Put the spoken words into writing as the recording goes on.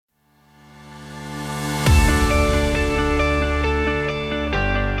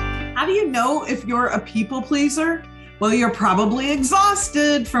do you know if you're a people pleaser? Well, you're probably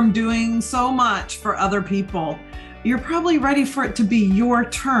exhausted from doing so much for other people. You're probably ready for it to be your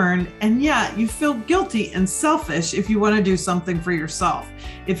turn, and yet you feel guilty and selfish if you want to do something for yourself.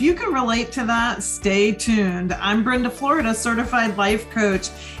 If you can relate to that, stay tuned. I'm Brenda Florida, certified life coach,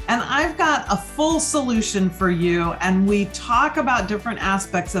 and I've got a full solution for you, and we talk about different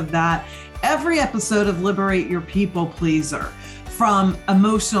aspects of that every episode of Liberate Your People Pleaser. From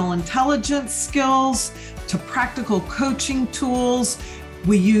emotional intelligence skills to practical coaching tools,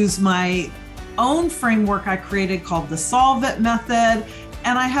 we use my own framework I created called the Solve It Method.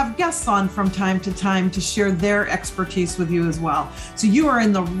 And I have guests on from time to time to share their expertise with you as well. So you are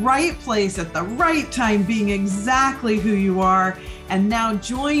in the right place at the right time, being exactly who you are. And now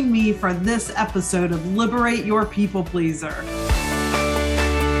join me for this episode of Liberate Your People Pleaser.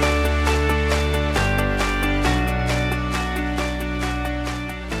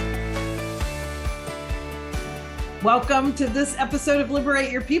 Welcome to this episode of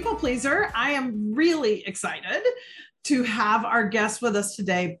Liberate Your People Pleaser. I am really excited to have our guest with us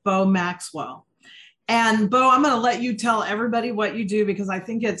today, Bo Maxwell. And Bo, I'm going to let you tell everybody what you do because I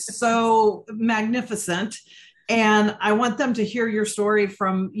think it's so magnificent. And I want them to hear your story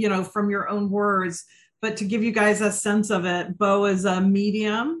from your own words. But to give you guys a sense of it, Bo is a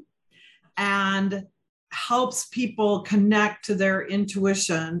medium and helps people connect to their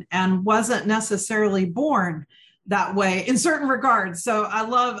intuition and wasn't necessarily born that way in certain regards. So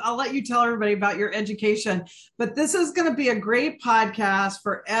I'll let you tell everybody about your education, but this is going to be a great podcast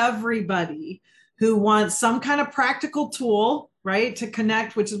for everybody who wants some kind of practical tool, right, to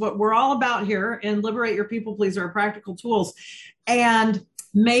connect, which is what we're all about here in Liberate Your People Pleaser, practical tools, and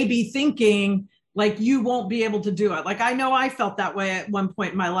maybe thinking like you won't be able to do it. Like I know I felt that way at one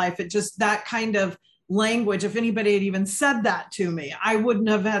point in my life. It just that kind of language, if anybody had even said that to me, I wouldn't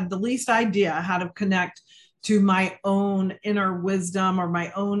have had the least idea how to connect to my own inner wisdom or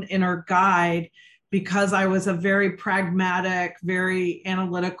my own inner guide, because I was a very pragmatic, very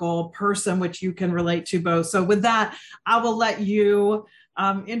analytical person, which you can relate to both. So with that, I will let you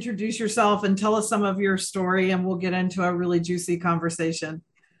introduce yourself and tell us some of your story, and we'll get into a really juicy conversation.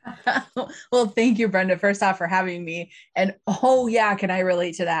 Well, thank you, Brenda, first off for having me. And oh yeah, can I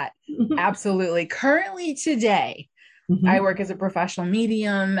relate to that? Absolutely. Currently today, I work as a professional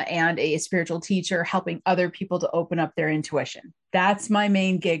medium and a spiritual teacher, helping other people to open up their intuition. That's my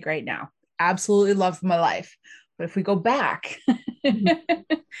main gig right now. Absolutely love my life. But if we go back,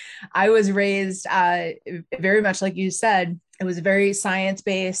 I was raised very much like you said. It was very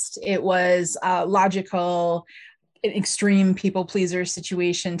science-based. It was logical, an extreme people pleaser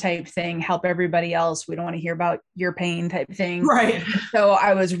situation type thing, help everybody else. We don't want to hear about your pain type thing. Right. So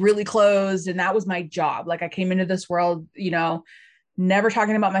I was really closed, and that was my job. Like I came into this world, never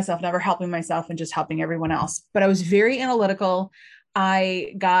talking about myself, never helping myself, and just helping everyone else. But I was very analytical.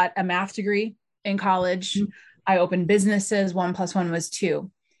 I got a math degree in college. I opened businesses. 1 + 1 was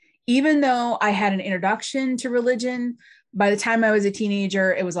 2. Even though I had an introduction to religion, by the time I was a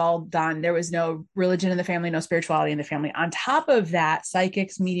teenager, it was all done. There was no religion in the family, no spirituality in the family. On top of that,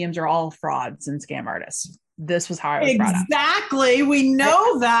 psychics, mediums are all frauds and scam artists. This was how I was brought up. Exactly. We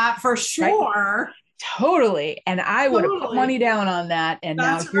know that for sure. Right? Totally. And I would have put money down on that. And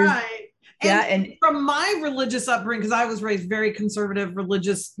that's now right. Yeah. And from my religious upbringing, because I was raised very conservative,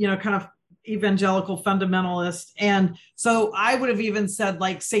 religious, kind of evangelical fundamentalist. And so I would have even said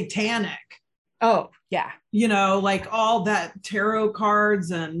like satanic. Oh, yeah. Like all that tarot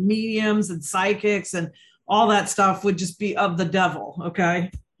cards and mediums and psychics and all that stuff would just be of the devil. Okay.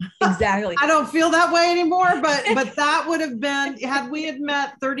 Exactly. I don't feel that way anymore, but that would have been, had we had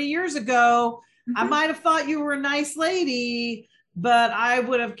met 30 years ago, I might have thought you were a nice lady, but I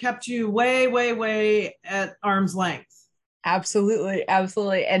would have kept you way, way, way at arm's length. Absolutely.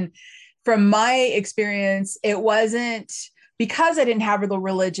 Absolutely. And from my experience, it wasn't, because I didn't have the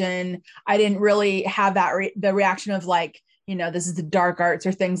religion, I didn't really have that the reaction of like, this is the dark arts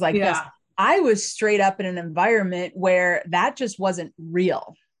or things like this. I was straight up in an environment where that just wasn't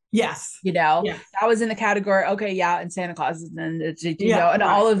real. Yes. That was in the category, okay, yeah, and Santa Claus and and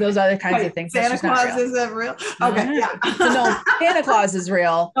all of those other kinds of things. Santa Claus isn't real. Okay. Yeah. So no, Santa Claus is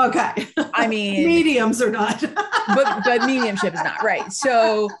real. Okay. I mean, mediums are not. but mediumship is not, right?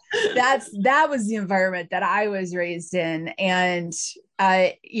 So that was the environment that I was raised in. And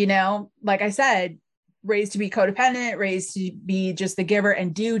like I said, raised to be codependent, raised to be just the giver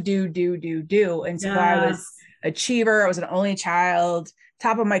and do. And so I was achiever. I was an only child,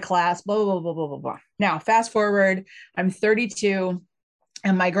 top of my class, blah, blah, blah, blah, blah, blah. Now, fast forward, I'm 32.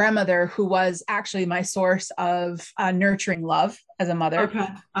 And my grandmother, who was actually my source of nurturing love as a mother, Okay.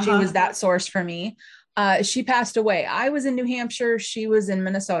 she was that source for me. She passed away. I was in New Hampshire. She was in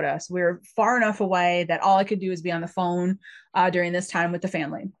Minnesota. So we were far enough away that all I could do was be on the phone during this time with the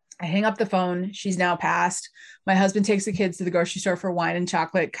family. I hang up the phone. She's now passed. My husband takes the kids to the grocery store for wine and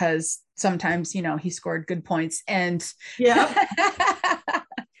chocolate because sometimes, you know, he scored good points. And yeah.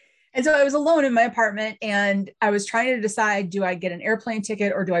 And so I was alone in my apartment and I was trying to decide, do I get an airplane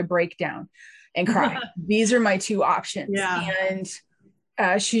ticket or do I break down and cry? These are my two options. Yeah.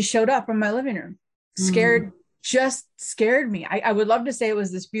 And she showed up in my living room, scared, just scared me. I would love to say it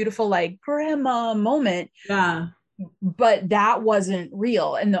was this beautiful, like, grandma moment. Yeah. But that wasn't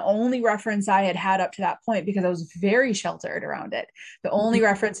real. And the only reference I had up to that point, because I was very sheltered around it, the only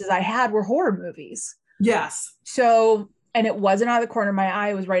references I had were horror movies. Yes. So, and it wasn't out of the corner of my eye,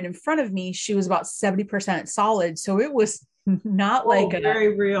 it was right in front of me. She was about 70% solid. So it was not like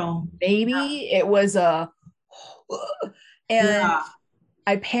very real. Maybe it was a, and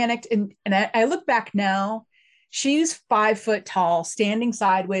I panicked. And I look back now, she's 5 foot tall, standing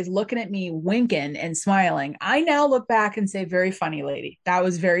sideways, looking at me, winking and smiling. I now look back and say, very funny lady. That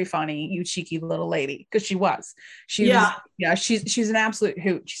was very funny, you cheeky little lady. Because she was. She's an absolute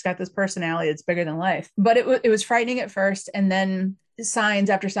hoot. She's got this personality that's bigger than life. But it was frightening at first. And then signs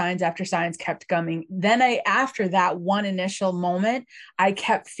after signs after signs kept coming. Then after that one initial moment, I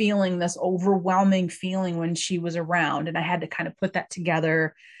kept feeling this overwhelming feeling when she was around. And I had to kind of put that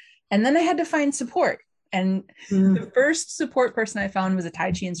together. And then I had to find support. And the first support person I found was a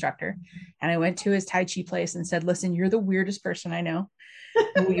Tai Chi instructor. And I went to his Tai Chi place and said, listen, you're the weirdest person I know.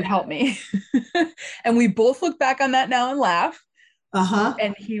 Will you help me? And we both look back on that now and laugh.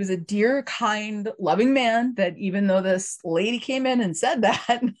 And he was a dear, kind, loving man that even though this lady came in and said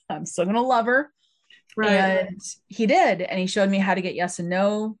that, I'm still going to love her. Right. And he did. And he showed me how to get yes and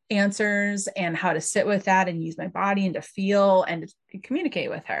no answers and how to sit with that and use my body and to feel and to communicate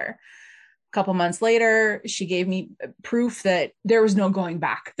with her. Couple months later, she gave me proof that there was no going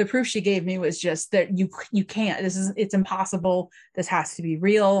back. The proof she gave me was just that you can't, it's impossible. This has to be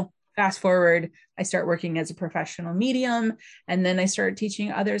real. Fast forward, I start working as a professional medium. And then I started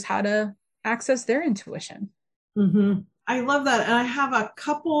teaching others how to access their intuition. I love that. And I have a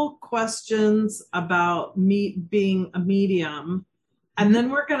couple questions about me being a medium. And then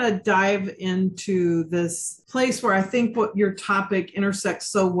we're going to dive into this place where I think what your topic intersects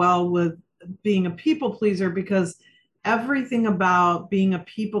so well with being a people pleaser, because everything about being a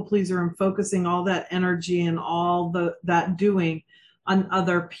people pleaser and focusing all that energy and all that doing on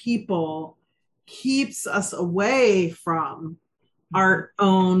other people keeps us away from our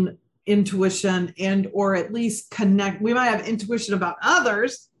own intuition and or at least connect. We might have intuition about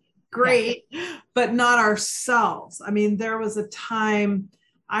others, great, but not ourselves. I mean, there was a time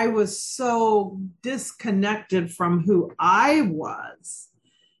I was so disconnected from who I was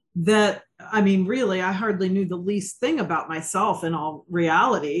that, I mean, really, I hardly knew the least thing about myself in all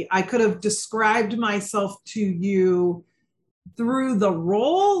reality. I could have described myself to you through the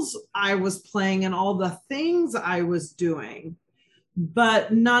roles I was playing and all the things I was doing,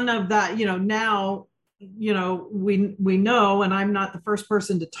 but none of that, now, we know, and I'm not the first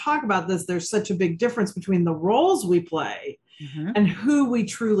person to talk about this, there's such a big difference between the roles we play and who we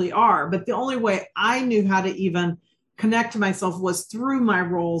truly are. But the only way I knew how to even connect to myself was through my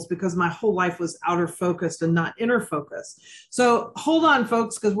roles, because my whole life was outer focused and not inner focused. So hold on,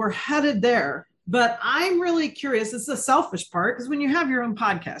 folks, because we're headed there. But I'm really curious. It's the selfish part, because when you have your own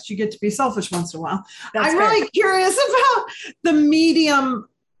podcast, you get to be selfish once in a while. I'm really curious about the medium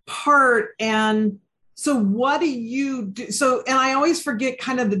part. And so what do you do? So, and I always forget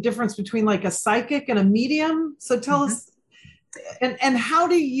kind of the difference between like a psychic and a medium. So tell us, and how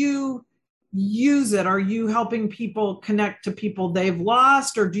do you use it? Are you helping people connect to people they've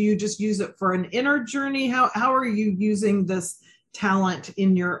lost, or do you just use it for an inner journey? How are you using this talent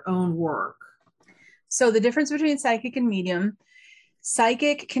in your own work? So the difference between psychic and medium,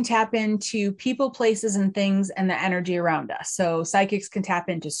 psychic can tap into people, places, and things and the energy around us. So psychics can tap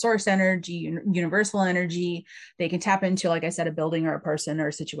into source energy, universal energy. They can tap into, like I said, a building or a person or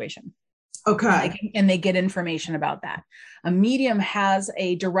a situation. Okay. And they get information about that. A medium has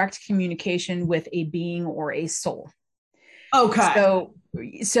a direct communication with a being or a soul. Okay.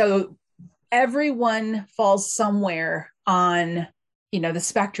 So everyone falls somewhere on, the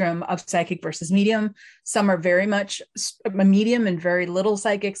spectrum of psychic versus medium. Some are very much a medium and very little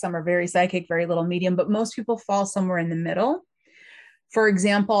psychic. Some are very psychic, very little medium, but most people fall somewhere in the middle. For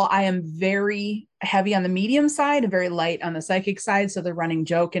example, I am very heavy on the medium side and very light on the psychic side. So the running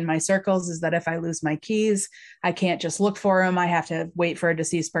joke in my circles is that if I lose my keys, I can't just look for them. I have to wait for a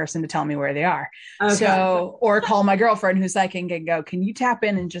deceased person to tell me where they are. Okay. So, or call my girlfriend who's psychic and go, can you tap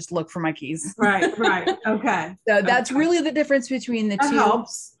in and just look for my keys? Right. Okay. So that's really the difference between the that two.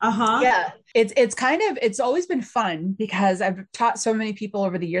 Helps. Yeah. It's always been fun because I've taught so many people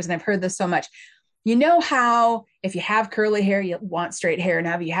over the years and I've heard this so much. You know how if you have curly hair, you want straight hair.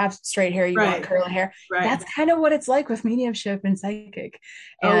 Now, if you have straight hair, you want curly hair. Right. That's kind of what it's like with mediumship and psychic.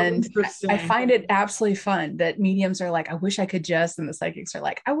 And I find it absolutely fun that mediums are like, I wish I could just, and the psychics are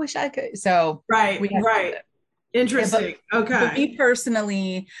like, I wish I could. So right. Interesting. But me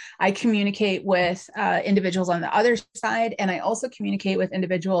personally, I communicate with individuals on the other side, and I also communicate with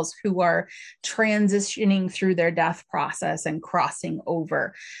individuals who are transitioning through their death process and crossing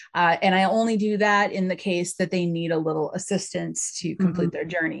over. And I only do that in the case that they need a little assistance to complete their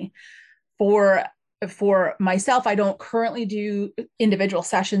journey. For myself, I don't currently do individual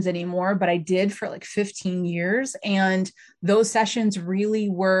sessions anymore, but I did for like 15 years. And those sessions really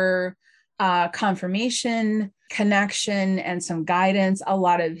were confirmation, connection, and some guidance, a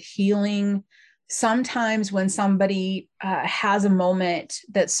lot of healing. Sometimes when somebody has a moment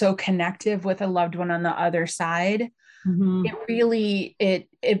that's so connective with a loved one on the other side, it really, it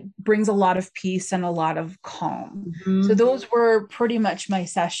brings a lot of peace and a lot of calm. So those were pretty much my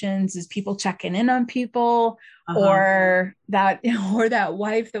sessions, is people checking in on people, or that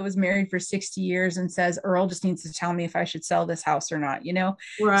wife that was married for 60 years and says, Earl just needs to tell me if I should sell this house or not,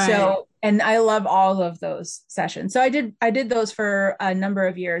 Right. So, and I love all of those sessions. So I did those for a number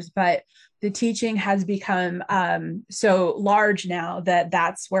of years, but the teaching has become so large now that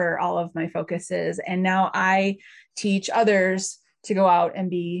that's where all of my focus is. And now I teach others to go out and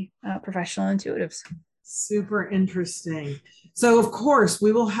be professional intuitives. Super interesting. So, of course,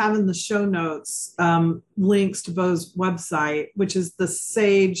 we will have in the show notes links to Bo's website, which is the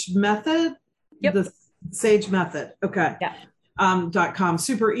Sage Method. Yep. The Sage Method. Okay. Yeah. .com.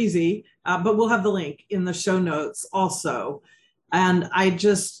 Super easy. But we'll have the link in the show notes also. And I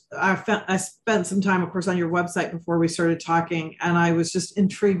spent some time, of course, on your website before we started talking, and I was just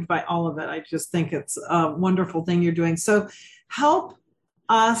intrigued by all of it. I just think it's a wonderful thing you're doing. So help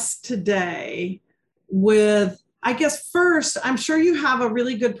us today with, I guess, first, I'm sure you have a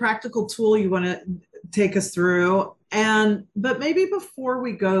really good practical tool you want to take us through. But maybe before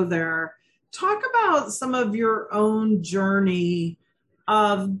we go there, talk about some of your own journey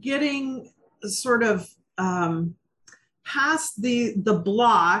of getting sort of past the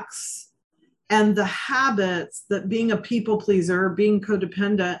blocks and the habits that being a people pleaser, being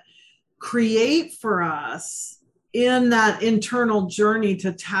codependent, create for us in that internal journey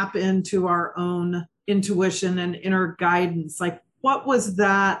to tap into our own intuition and inner guidance. Like, what was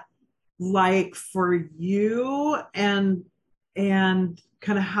that like for you, and kind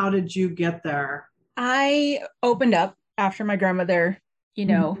of how did you get there? I opened up after my grandmother,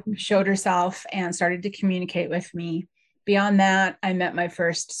 showed herself and started to communicate with me. Beyond that, I met my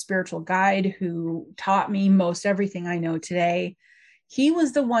first spiritual guide who taught me most everything I know today. He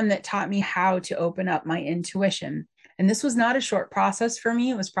was the one that taught me how to open up my intuition. And this was not a short process for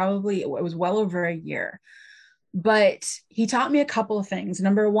me. It was well over a year. But he taught me a couple of things.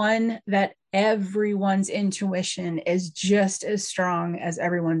 Number one, that everyone's intuition is just as strong as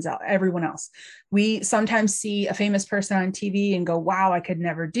everyone else. We sometimes see a famous person on TV and go, wow, I could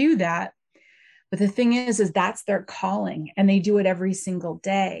never do that. But the thing is that's their calling, and they do it every single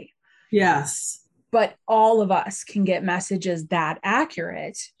day. Yes. But all of us can get messages that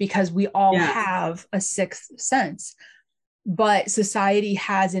accurate because we all have a sixth sense. But society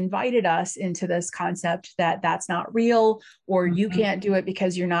has invited us into this concept that that's not real, or you can't do it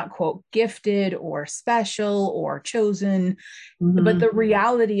because you're not, quote, gifted or special or chosen. But the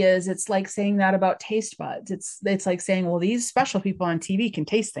reality is, it's like saying that about taste buds. It's like saying, well, these special people on TV can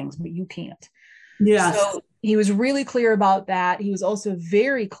taste things, but you can't. Yes. So he was really clear about that. He was also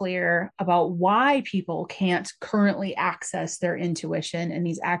very clear about why people can't currently access their intuition in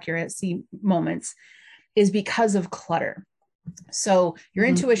these accuracy moments is because of clutter. So your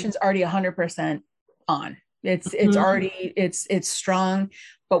intuition's already 100% on. It's already, it's strong,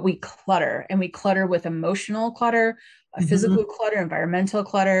 but we clutter, and we clutter with emotional clutter, physical clutter, environmental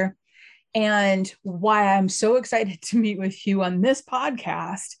clutter. And why I'm so excited to meet with you on this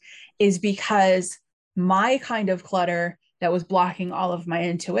podcast is because my kind of clutter that was blocking all of my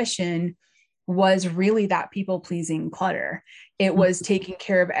intuition was really that people-pleasing clutter. It was taking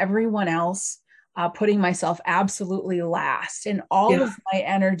care of everyone else, putting myself absolutely last, and all of my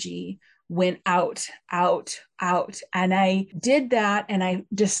energy went out, out, out. And I did that. And I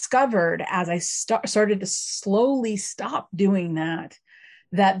discovered as I started to slowly stop doing that,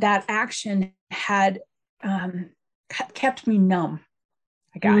 that action had kept me numb,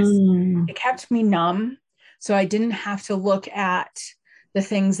 I guess. It kept me numb. So I didn't have to look at the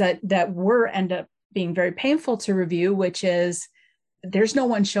things that end up being very painful to review, which is there's no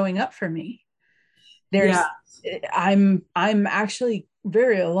one showing up for me. I'm actually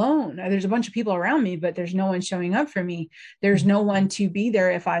very alone. There's a bunch of people around me, but there's no one showing up for me. There's no one to be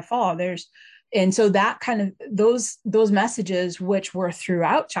there if I fall. And so that kind of those messages, which were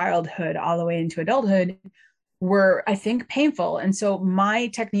throughout childhood all the way into adulthood, were, I think, painful. And so my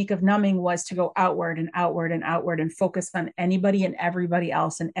technique of numbing was to go outward and outward and outward and focus on anybody and everybody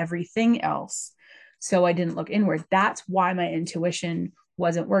else and everything else. So I didn't look inward. That's why my intuition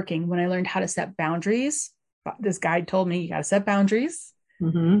wasn't working. When I learned how to set boundaries, this guide told me you got to set boundaries.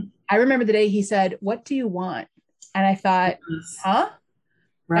 I remember the day he said, "What do you want?" And I thought, huh?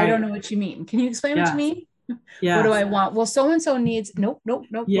 Right. I don't know what you mean. Can you explain it to me? Yeah. What do I want? Well, so-and-so needs, nope.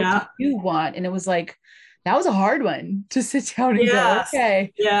 Yeah. What do you want? And it was like, that was a hard one to sit down and go,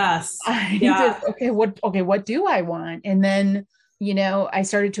 okay. Yes. What do I want? And then, I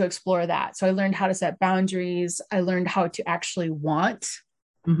started to explore that. So I learned how to set boundaries. I learned how to actually want.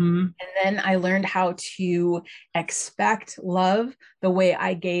 And then I learned how to expect love the way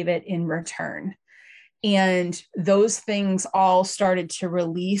I gave it in return. And those things all started to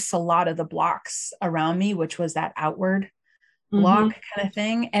release a lot of the blocks around me, which was that outward block kind of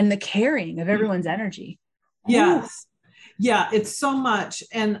thing, and the carrying of everyone's energy. Yes. Yeah, it's so much.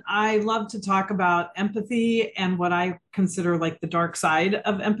 And I love to talk about empathy and what I consider like the dark side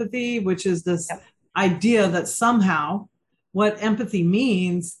of empathy, which is this idea that somehow what empathy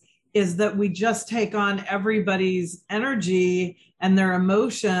means is that we just take on everybody's energy and their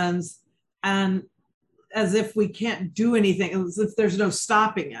emotions, and as if we can't do anything, as if there's no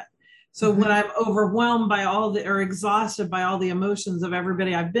stopping it. So when I'm overwhelmed by or exhausted by all the emotions of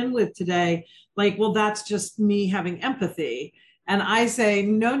everybody I've been with today, like, well, that's just me having empathy. And I say,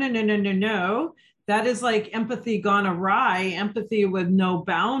 no. That is like empathy gone awry, empathy with no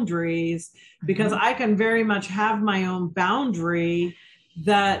boundaries, because I can very much have my own boundary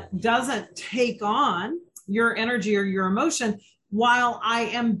that doesn't take on your energy or your emotion while I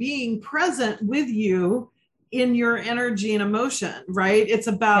am being present with you in your energy and emotion, right? It's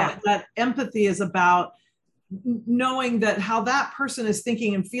about that empathy is about knowing that how that person is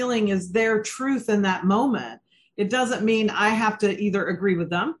thinking and feeling is their truth in that moment. It doesn't mean I have to either agree with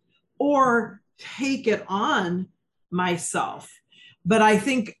them or take it on myself. But I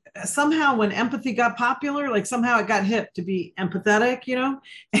think somehow when empathy got popular, like somehow it got hip to be empathetic,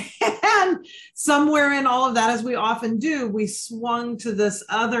 and somewhere in all of that, as we often do, we swung to this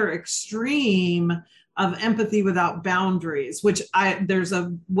other extreme of empathy without boundaries, which there's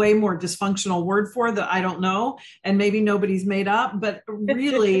a way more dysfunctional word for that I don't know, and maybe nobody's made up, but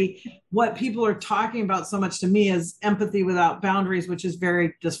really what people are talking about so much to me is empathy without boundaries, which is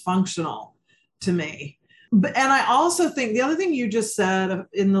very dysfunctional to me. And I also think the other thing you just said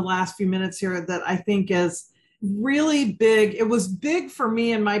in the last few minutes here that I think is really big, it was big for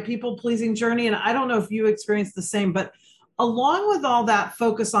me in my people-pleasing journey, and I don't know if you experienced the same, but along with all that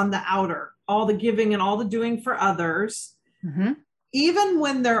focus on the outer, all the giving and all the doing for others, even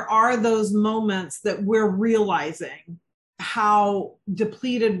when there are those moments that we're realizing how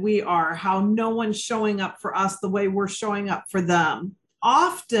depleted we are, how no one's showing up for us the way we're showing up for them,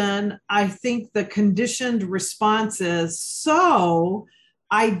 often I think the conditioned response is, so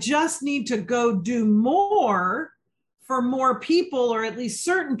I just need to go do more for more people, or at least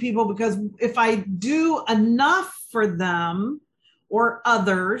certain people, because if I do enough for them or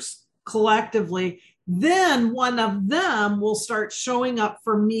others collectively, then one of them will start showing up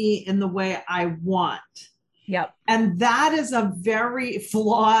for me in the way I want. Yep. And that is a very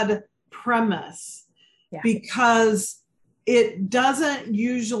flawed premise because it doesn't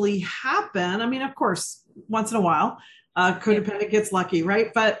usually happen. I mean, of course, once in a while, codependent gets lucky,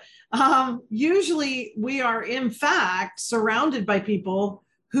 right? But usually we are in fact surrounded by people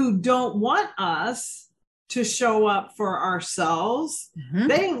who don't want us to show up for ourselves.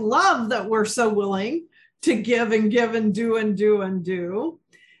 They love that we're so willing to give and give and do and do and do.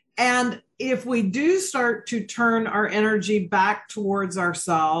 And if we do start to turn our energy back towards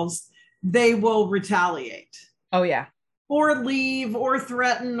ourselves, they will retaliate. Oh, yeah. Or leave or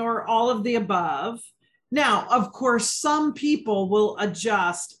threaten or all of the above. Now, of course, some people will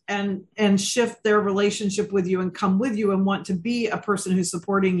adjust and shift their relationship with you and come with you and want to be a person who's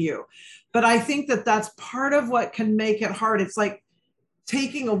supporting you. But I think that that's part of what can make it hard. It's like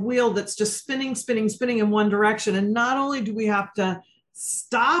taking a wheel that's just spinning, spinning, spinning in one direction. And not only do we have to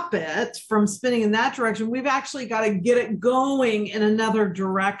stop it from spinning in that direction, we've actually got to get it going in another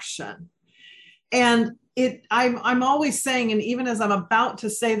direction. And I'm always saying, and even as I'm about to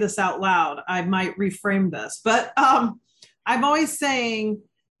say this out loud, I might reframe this, but I'm always saying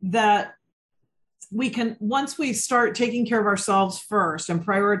that we can, once we start taking care of ourselves first and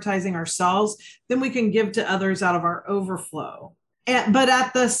prioritizing ourselves, then we can give to others out of our overflow. But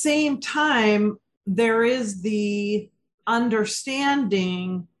at the same time, there is the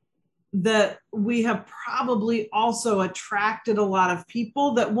understanding that we have probably also attracted a lot of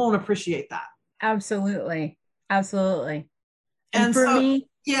people that won't appreciate that. Absolutely. Absolutely. And for me,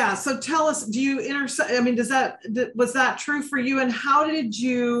 yeah. So tell us, do you intersect? I mean, was that true for you? And how did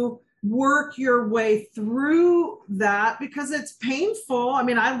you work your way through that? Because it's painful. I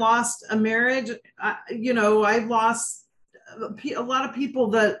mean, I lost a marriage. I lost a lot of people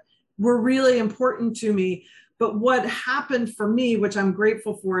that were really important to me. But what happened for me, which I'm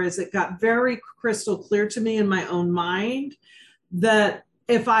grateful for, is it got very crystal clear to me in my own mind that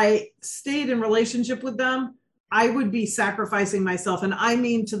if I stayed in relationship with them, I would be sacrificing myself. And I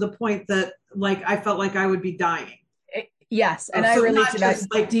mean, to the point that like, I felt like I would be dying. Yes. And I relate to that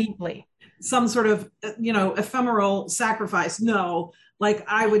like deeply. Some sort of, ephemeral sacrifice. No, like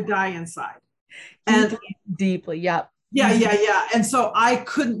I would die inside. And deeply. Yep. Yeah. And so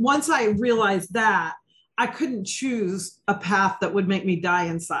once I realized that, I couldn't choose a path that would make me die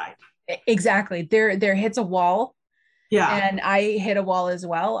inside. Exactly. There hits a wall. Yeah. And I hit a wall as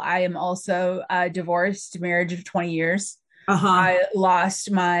well. I am also divorced, marriage of 20 years. I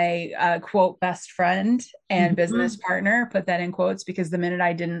lost my quote best friend and business partner, put that in quotes, because the minute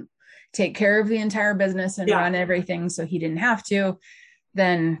I didn't take care of the entire business and run everything so he didn't have to,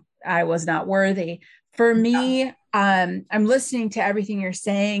 then I was not worthy. For me, I'm listening to everything you're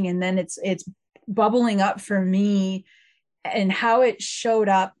saying, and then it's bubbling up for me, and how it showed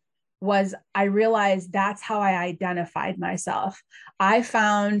up was I realized that's how I identified myself. I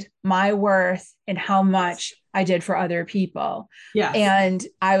found my worth in how much I did for other people. Yeah. And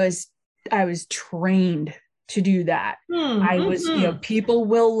I was trained to do that. I was, people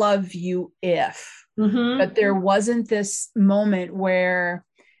will love you if, but there wasn't this moment where,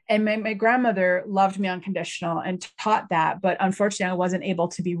 and my grandmother loved me unconditional and taught that, but unfortunately I wasn't able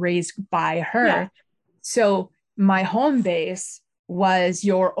to be raised by her. Yeah. So my home base was,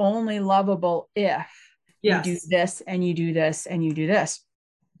 you're only lovable if you do this and you do this and you do this.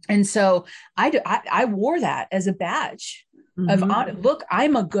 And so I wore that as a badge of, look,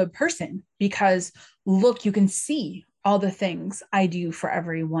 I'm a good person, because look, you can see all the things I do for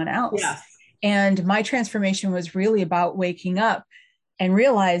everyone else. Yes. And my transformation was really about waking up and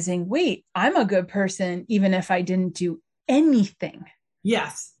realizing, wait, I'm a good person, even if I didn't do anything.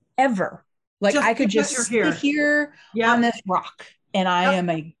 Yes. Ever. Like I could just sit here on this rock and I am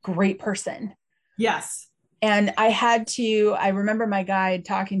a great person. Yes. And I remember my guide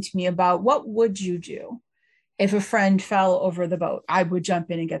talking to me about, what would you do if a friend fell over the boat? I would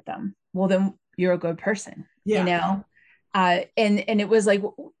jump in and get them. Well, then you're a good person, and it was like,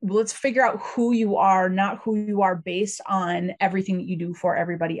 let's figure out who you are, not who you are based on everything that you do for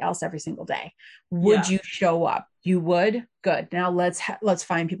everybody else every single day. Would you show up? You would? Good. Now let's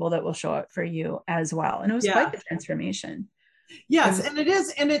find people that will show up for you as well. And it was quite the transformation. Yes. And it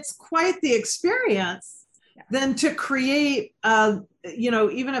is. And it's quite the experience then to create, even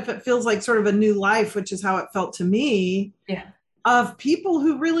if it feels like sort of a new life, which is how it felt to me, of people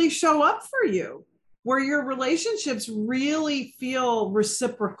who really show up for you, where your relationships really feel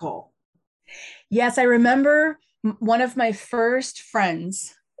reciprocal. Yes. I remember one of my first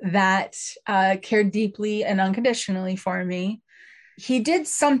friends that cared deeply and unconditionally for me. He did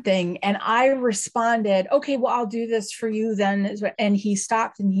something and I responded, okay, well, I'll do this for you then. And he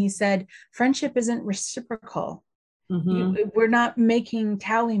stopped and he said, friendship isn't reciprocal. We're not making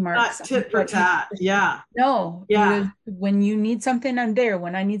tally marks. Not tit for tat. Yeah. No. Yeah. When you need something, I'm there.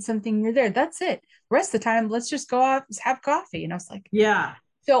 When I need something, you're there. That's it. The rest of the time, let's just go out and have coffee. And I was like, yeah.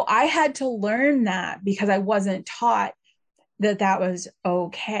 So I had to learn that because I wasn't taught that was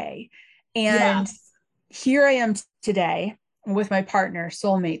okay. And here I am today with my partner,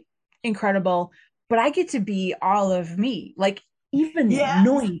 soulmate, incredible, but I get to be all of me, like even the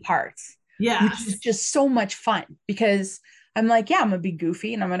annoying parts, which is just so much fun, because I'm like, I'm gonna be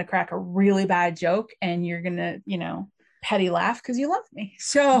goofy and I'm gonna crack a really bad joke and you're gonna, petty laugh because you love me.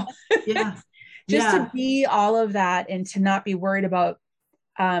 So to be all of that and to not be worried about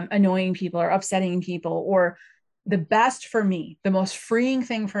annoying people or upsetting people. Or the best for me, the most freeing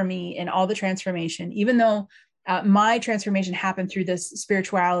thing for me in all the transformation, even though My transformation happened through this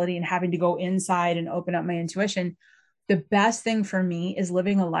spirituality and having to go inside and open up my intuition. The best thing for me is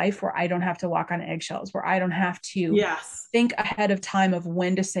living a life where I don't have to walk on eggshells, where I don't have to think ahead of time of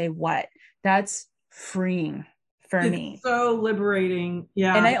when to say what. That's freeing for me. So liberating.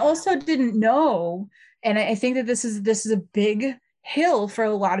 Yeah. And I also didn't know, and I think that this is a big hill for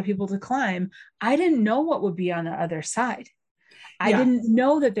a lot of people to climb. I didn't know what would be on the other side. I didn't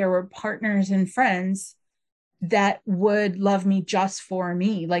know that there were partners and friends that would love me just for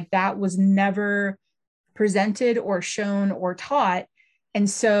me. Like that was never presented or shown or taught. And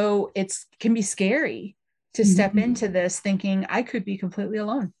so it can be scary to step into this thinking I could be completely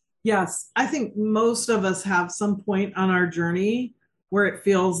alone. Yes. I think most of us have some point on our journey where it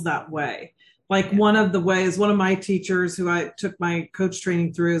feels that way. Like one of the ways, one of my teachers who I took my coach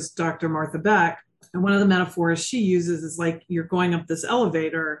training through is Dr. Martha Beck. And one of the metaphors she uses is like you're going up this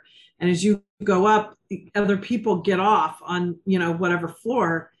elevator, and as you go up, other people get off on, whatever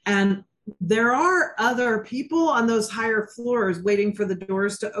floor. And there are other people on those higher floors waiting for the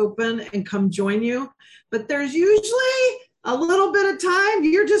doors to open and come join you. But there's usually a little bit of time.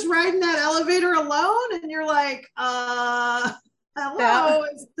 You're just riding that elevator alone and you're like, hello,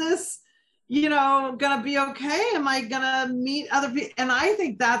 is this, gonna be okay? Am I gonna meet other people? And I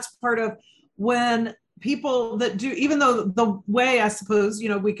think that's part of when people that do, even though the way I suppose,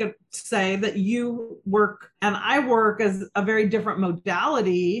 we could say that you work and I work as a very different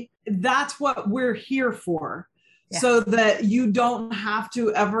modality, that's what we're here for. Yeah. So that you don't have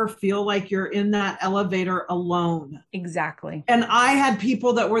to ever feel like you're in that elevator alone. Exactly. And I had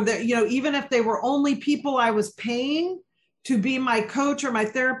people that were there, even if they were only people I was paying to be my coach or my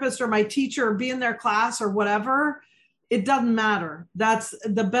therapist or my teacher or be in their class or whatever, it doesn't matter. That's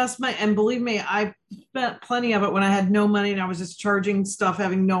the best. And believe me, I spent plenty of it when I had no money and I was just charging stuff,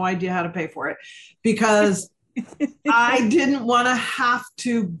 having no idea how to pay for it, because I didn't want to have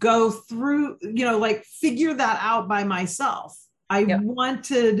to go through, figure that out by myself. I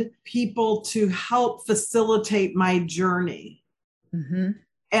wanted people to help facilitate my journey. Mm-hmm.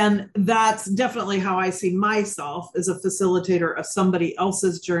 And that's definitely how I see myself, as a facilitator of somebody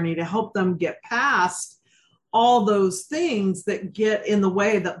else's journey, to help them get past all those things that get in the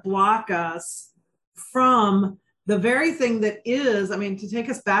way, that block us from the very thing that is, to take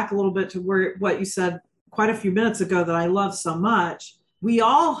us back a little bit to what you said quite a few minutes ago that I love so much. We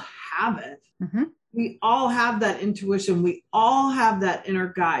all have it. Mm-hmm. We all have that intuition. We all have that inner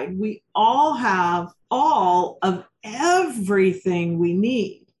guide. We all have all of everything we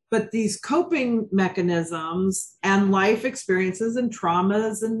need. But these coping mechanisms and life experiences and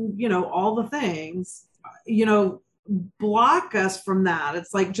traumas and, all the things, block us from that.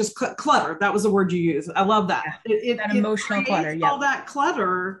 It's like just clutter. That was the word you used. I love that. That emotional clutter. All that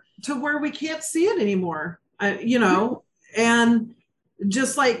clutter to where we can't see it anymore, and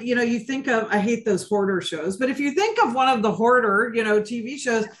just like, you think of, I hate those hoarder shows, but if you think of one of the hoarder, TV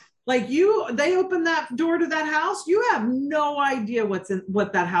shows, like they open that door to that house, you have no idea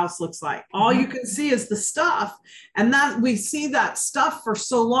what that house looks like. All you can see is the stuff. And that we see that stuff for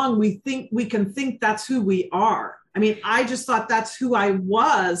so long, we can think that's who we are. I just thought that's who I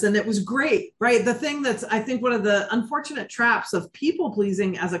was. And it was great, right? The thing that's, I think, one of the unfortunate traps of people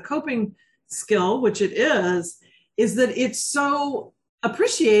pleasing as a coping skill, which it is that it's so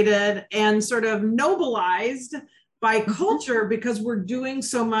appreciated and sort of nobilized by culture because we're doing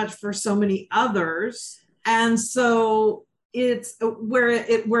so much for so many others. And so it's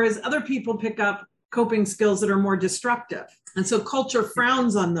whereas other people pick up coping skills that are more destructive. And so culture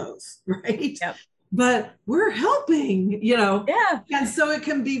frowns on those, right? Yep. But we're helping, Yeah. And so it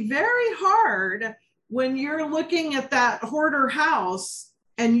can be very hard when you're looking at that hoarder house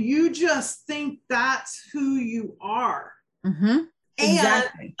and you just think that's who you are. Mm-hmm.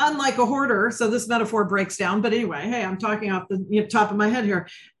 And unlike a hoarder, so this metaphor breaks down, but anyway, hey, I'm talking off the top of my head here.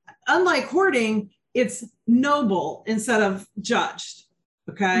 Unlike hoarding, it's noble instead of judged.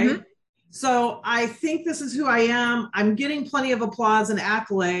 Okay. Mm-hmm. So I think this is who I am. I'm getting plenty of applause and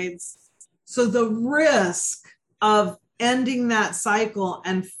accolades. So the risk of ending that cycle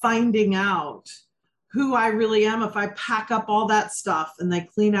and finding out who I really am, if I pack up all that stuff and they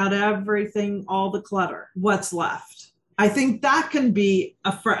clean out everything, all the clutter, what's left? I think that can be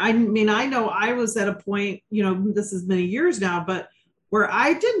I know I was at a point, this is many years now, but where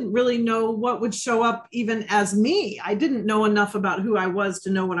I didn't really know what would show up even as me. I didn't know enough about who I was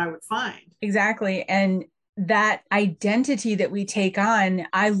to know what I would find. Exactly. And that identity that we take on,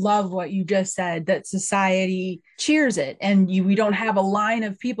 I love what you just said, that society cheers it. And we don't have a line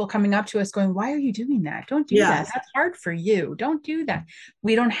of people coming up to us going, why are you doing that? Don't do that. That's hard for you. Don't do that.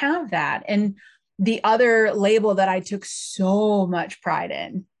 We don't have that. And the other label that I took so much pride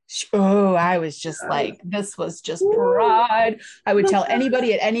in. Oh, I was just like, this was just pride. I would tell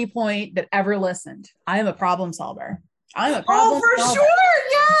anybody at any point that ever listened, I am a problem solver. I'm a problem solver. Sure.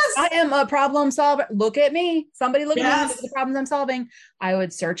 Yes. I am a problem solver. Look at me. Somebody look at me. Look at the problems I'm solving. I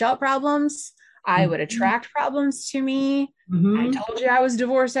would search out problems. I would attract problems to me. I told you I was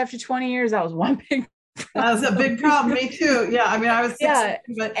divorced after 20 years. That was one big that was a big problem. Me too. Yeah. I mean, I was 16,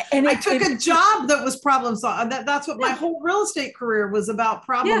 but I took a job that was problem solving. That's what my whole real estate career was about,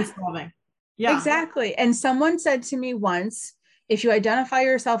 problem solving. Yeah, exactly. And someone said to me once, if you identify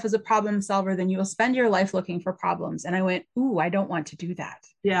yourself as a problem solver, then you will spend your life looking for problems. And I went, ooh, I don't want to do that.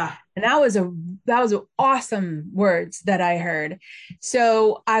 Yeah. And that was awesome words that I heard.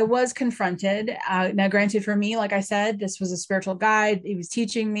 So I was confronted. Now, granted, for me, like I said, this was a spiritual guide. He was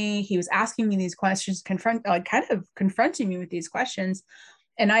teaching me. He was asking me these questions, kind of confronting me with these questions.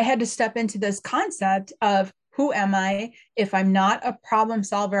 And I had to step into this concept of, who am I if I'm not a problem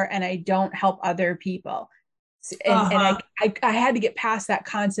solver and I don't help other people? And I had to get past that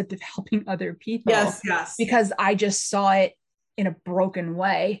concept of helping other people. Yes. Because I just saw it in a broken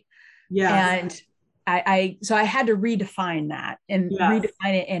way. Yeah. And so I had to redefine that and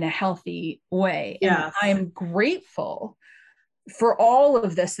redefine it in a healthy way. And I'm grateful for all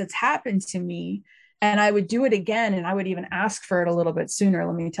of this that's happened to me. And I would do it again. And I would even ask for it a little bit sooner,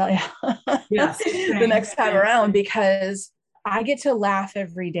 let me tell you, the next time around, because I get to laugh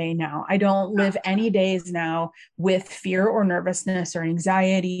every day now. I don't live any days now with fear or nervousness or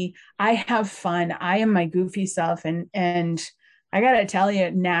anxiety. I have fun. I am my goofy self. And I got to tell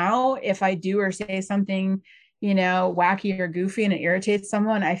you now, if I do or say something, wacky or goofy and it irritates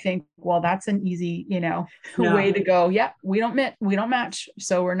someone, I think, well, that's an easy, way to go. Yeah, we don't match.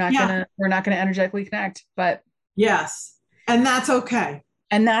 So we're not gonna energetically connect. But yes. And that's okay.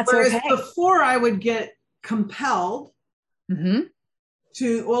 Whereas before I would get compelled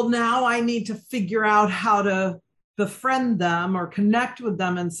to, well, now I need to figure out how to befriend them or connect with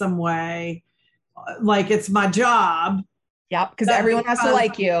them in some way. Like it's my job. Yep, because everyone has to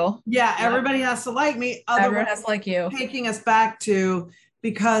like you. Yeah, everybody has to like me. Everyone has to like you. Taking us back to,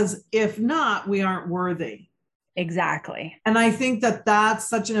 because if not, we aren't worthy. Exactly. And I think that that's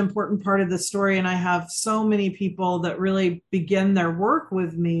such an important part of the story. And I have so many people that really begin their work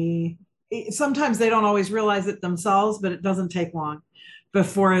with me. Sometimes they don't always realize it themselves, but it doesn't take long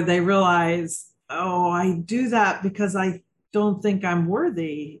before they realize, oh, I do that because I don't think I'm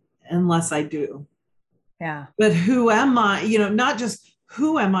worthy unless I do. Yeah. But who am I? Not just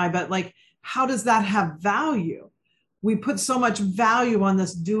who am I, but like, how does that have value? We put so much value on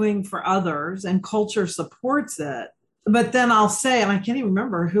this doing for others and culture supports it. But then I'll say, and I can't even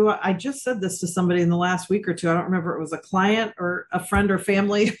remember who, I just said this to somebody in the last week or two. I don't remember if it was a client or a friend or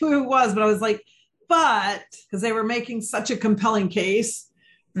family who it was, but I was like, because they were making such a compelling case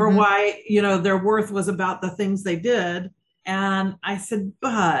for why, their worth was about the things they did. And I said,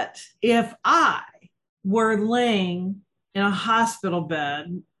 but if I were laying in a hospital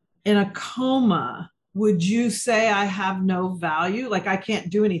bed in a coma, would you say I have no value? Like I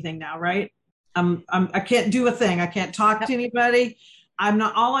can't do anything now, right? I can't do a thing. I can't talk to anybody.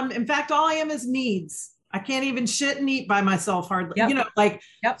 In fact, all I am is needs. I can't even shit and eat by myself hardly,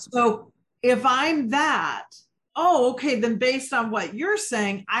 So if I'm that, okay, then based on what you're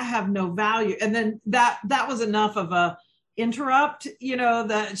saying, I have no value. And then that was enough of a interrupt,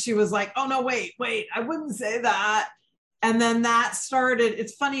 that she was like, oh no, wait, I wouldn't say that. And then that started,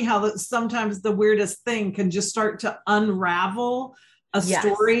 it's funny how sometimes the weirdest thing can just start to unravel a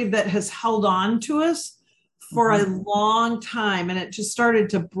story that has held on to us for a long time. And it just started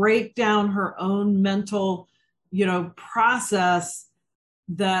to break down her own mental, process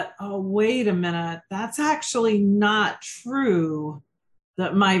that, oh, wait a minute, that's actually not true,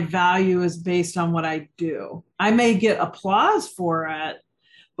 that my value is based on what I do. I may get applause for it,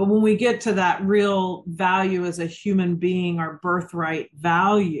 but when we get to that real value as a human being, our birthright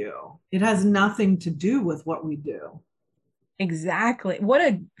value, it has nothing to do with what we do. Exactly. What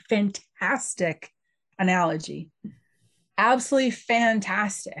a fantastic analogy. Absolutely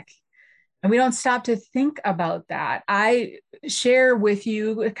fantastic. And we don't stop to think about that. I share with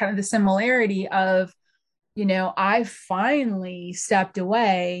you kind of the similarity of, I finally stepped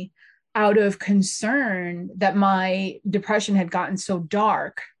away out of concern that my depression had gotten so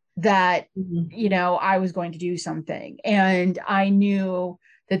dark that, I was going to do something. And I knew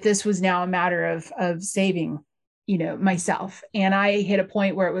that this was now a matter of saving, myself. And I hit a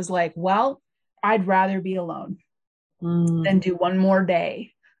point where it was like, well, I'd rather be alone than do one more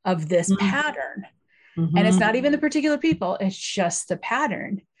day of this pattern. And it's not even the particular people, it's just the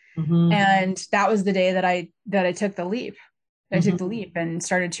pattern. Mm-hmm. And that was the day that I took the leap. I took the leap and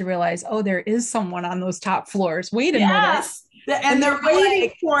started to realize, oh, there is someone on those top floors. Wait a minute. And they're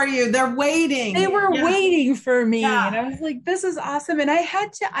waiting for you. They're waiting. They were waiting for me. Yeah. And I was like, this is awesome. And I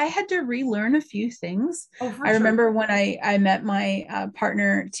had to relearn a few things. I remember when I met my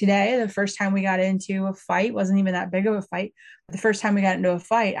partner today, the first time we got into a fight, wasn't even that big of a fight. But the first time we got into a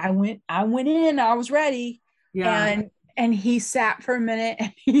fight, I went in, I was ready. Yeah. And he sat for a minute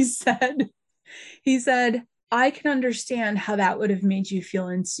and he said, I can understand how that would have made you feel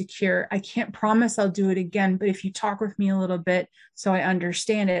insecure. I can't promise I'll do it again, but if you talk with me a little bit so I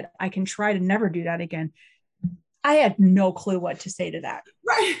understand it, I can try to never do that again. I had no clue what to say to that.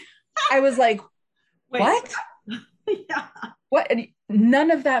 Right. I was like, what? Yeah. What? None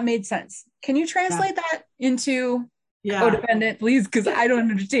of that made sense. Can you translate that into codependent, please? Because I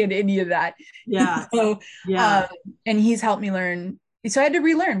don't understand any of that. Yeah. So, and he's helped me learn. So I had to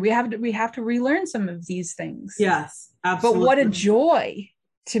relearn. We have to relearn some of these things. Yes, absolutely. But what a joy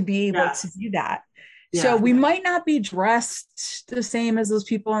to be able to do that. Yeah. So we might not be dressed the same as those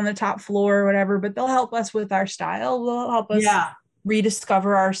people on the top floor or whatever, but they'll help us with our style. They'll help us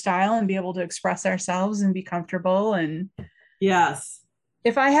rediscover our style and be able to express ourselves and be comfortable. And yes,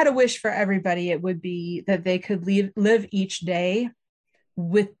 if I had a wish for everybody, it would be that they could live each day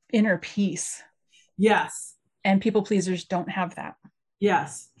with inner peace. Yes. And people pleasers don't have that.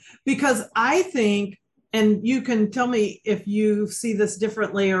 Yes, because I think, and you can tell me if you see this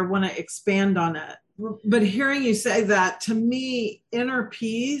differently or want to expand on it, but hearing you say that, to me, inner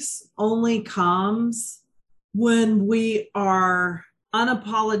peace only comes when we are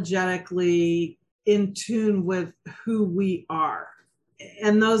unapologetically in tune with who we are.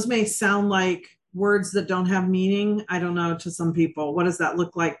 And those may sound like words that don't have meaning. I don't know, to some people, what does that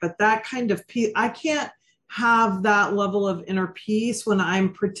look like? But that kind of peace, I can't have that level of inner peace when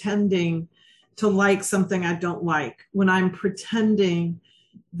I'm pretending to like something I don't like, when I'm pretending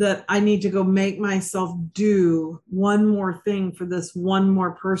that I need to go make myself do one more thing for this one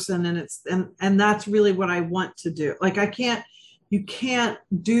more person. And that's really what I want to do. Like, you can't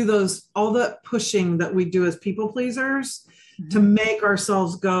do all the pushing that we do as people pleasers to make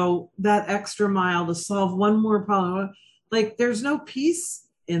ourselves go that extra mile to solve one more problem. Like, there's no peace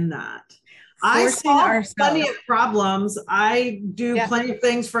in that. I solve plenty of problems. I do plenty of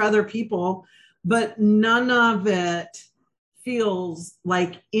things for other people, but none of it feels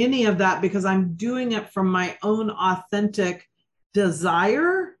like any of that, because I'm doing it from my own authentic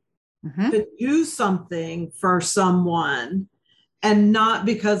desire to do something for someone, and not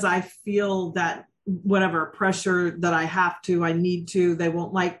because I feel that whatever pressure that I need to, they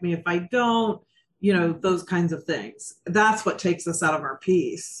won't like me if I don't, those kinds of things. That's what takes us out of our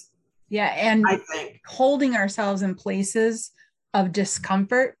peace. Yeah. And I think holding ourselves in places of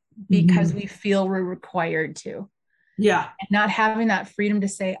discomfort because we feel we're required to. Yeah. And not having that freedom to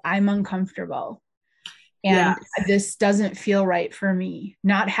say, I'm uncomfortable and this doesn't feel right for me.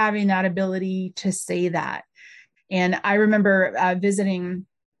 Not having that ability to say that. And I remember visiting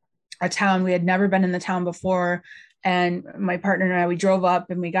a town. We had never been in the town before. And my partner and I, we drove up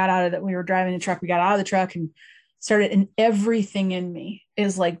and we were driving the truck. We got out of the truck and started, and everything in me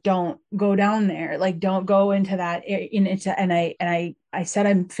is like, don't go down there. Like, don't go into that. And I said,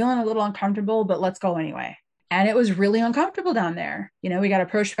 I'm feeling a little uncomfortable, but let's go anyway. And it was really uncomfortable down there. We got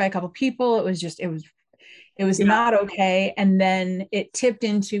approached by a couple of people. It was not okay. And then it tipped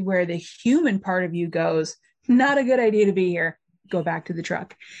into where the human part of you goes, not a good idea to be here. Go back to the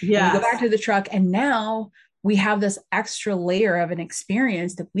truck. Yeah. Go back to the truck. And now we have this extra layer of an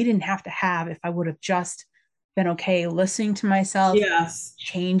experience that we didn't have to have if I would have just been okay listening to myself. Yes.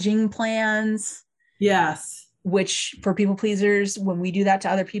 Changing plans. Yes. Which for people pleasers, when we do that to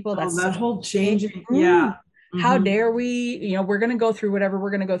other people, that's that whole changing. Yeah. How dare we? We're going to go through whatever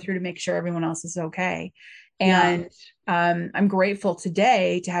we're going to go through to make sure everyone else is okay. And I'm grateful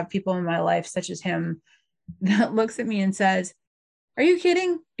today to have people in my life, such as him, that looks at me and says, are you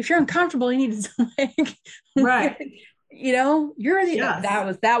kidding? If you're uncomfortable, you need to right. You're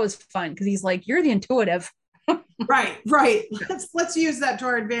the, that was fun. Cause he's like, you're the intuitive. Right. Let's use that to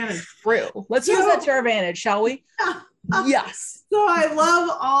our advantage. True. Let's use that to our advantage, shall we? Yes. So I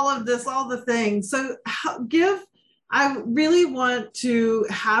love all of this, all the things. So I really want to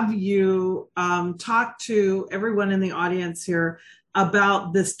have you talk to everyone in the audience here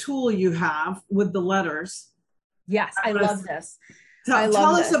about this tool you have with the letters. Yes, I love this.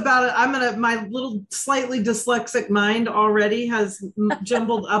 Tell us about it. My little slightly dyslexic mind already has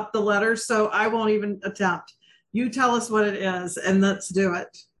jumbled up the letters, so I won't even attempt. You tell us what it is and let's do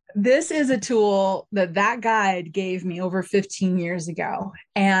it. This is a tool that guide gave me over 15 years ago.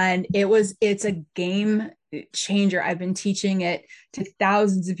 And it's a game changer. I've been teaching it to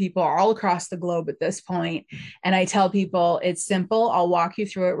thousands of people all across the globe at this point. And I tell people it's simple. I'll walk you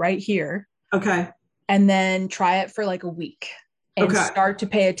through it right here. Okay. And then try it for like a week and Okay. start to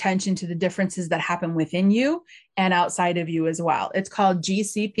pay attention to the differences that happen within you and outside of you as well. It's called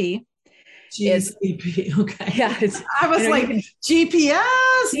GCP. GCP. Okay. Yeah. I was like,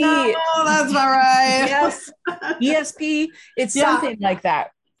 GPS. No, that's not right. Yes. ESP. It's something like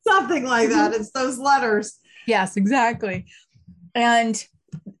that. Something like that. It's those letters. Yes, exactly. And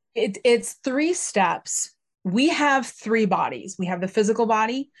it's 3 steps. We have 3 bodies. We have the physical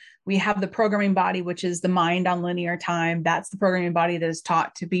body. We have the programming body, which is the mind on linear time. That's the programming body that is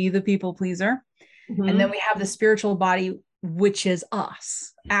taught to be the people pleaser. Mm-hmm. And then we have the spiritual body, which is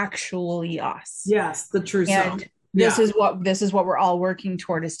us, actually us. Yes, the true self. And this is what we're all working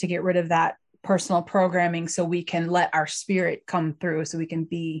toward, is to get rid of that personal programming so we can let our spirit come through, so we can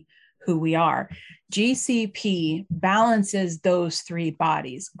be who we are. GCP balances those 3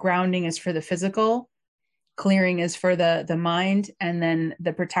 bodies. Grounding is for the physical, clearing is for the mind, and then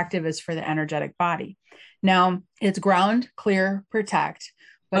the protective is for the energetic body. Now, it's ground, clear, protect.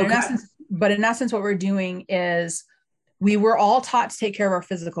 But in essence, what we're doing is we were all taught to take care of our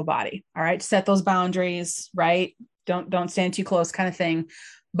physical body, all right? Set those boundaries, right? Don't stand too close, kind of thing.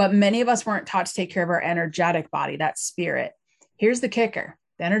 But many of us weren't taught to take care of our energetic body, that spirit. Here's the kicker.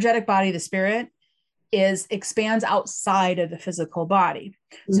 The energetic body, the spirit, expands outside of the physical body.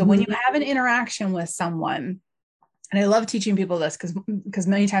 Mm-hmm. So when you have an interaction with someone, and I love teaching people this because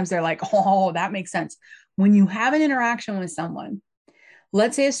many times they're like, oh, that makes sense. When you have an interaction with someone,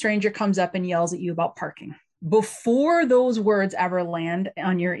 let's say a stranger comes up and yells at you about parking. Before those words ever land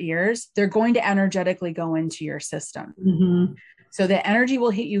on your ears, they're going to energetically go into your system. Mm-hmm. So the energy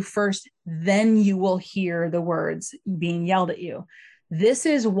will hit you first, then you will hear the words being yelled at you. This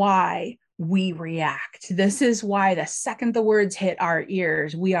is why we react. This is why the second the words hit our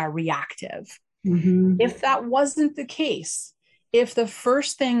ears, we are reactive. Mm-hmm. If that wasn't the case, if the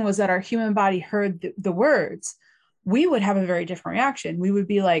first thing was that our human body heard the words, we would have a very different reaction. We would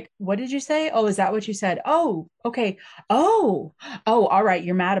be like, what did you say? Oh, is that what you said? Oh, okay. Oh, all right.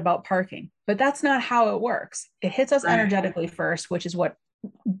 You're mad about parking. But that's not how it works. It hits us energetically first, which is what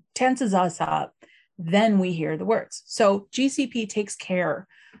tenses us up. Then we hear the words. So GCP takes care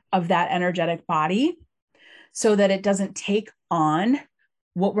of that energetic body so that it doesn't take on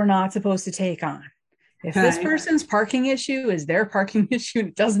what we're not supposed to take on. If this person's parking issue is their parking issue,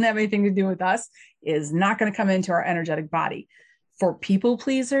 it doesn't have anything to do with us, is not going to come into our energetic body. For people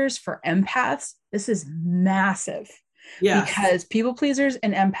pleasers, for empaths, this is massive. Yes. Because people pleasers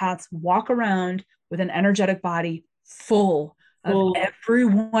and empaths walk around with an energetic body full of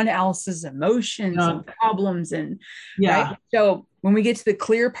everyone else's emotions and problems. And right. So when we get to the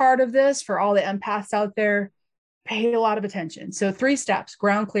clear part of this, for all the empaths out there, pay a lot of attention. So 3 steps: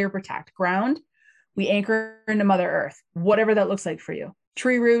 ground, clear, protect. Ground, we anchor into Mother Earth, whatever that looks like for you.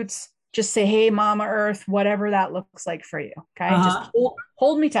 Tree roots, just say, hey, Mama Earth, whatever that looks like for you. Okay. Just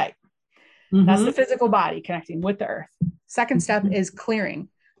hold me tight. Mm-hmm. That's the physical body connecting with the earth. Second step is clearing.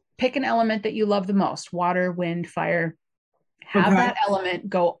 Pick an element that you love the most: water, wind, fire. Have that element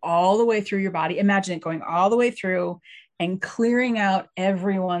go all the way through your body. Imagine it going all the way through and clearing out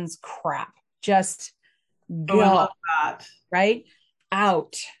everyone's crap. Just go. I love that. Right?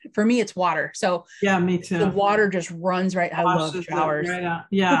 Out. For me, it's water. So yeah, me too. The water just runs right. I love showers. Right.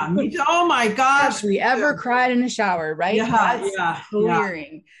 Yeah. Me too. Oh my gosh. Have we ever cried in a shower, right? Yeah.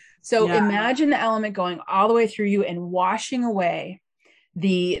 Clearing. Yeah. So imagine the element going all the way through you and washing away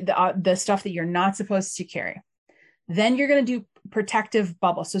the stuff that you're not supposed to carry. Then you're going to do protective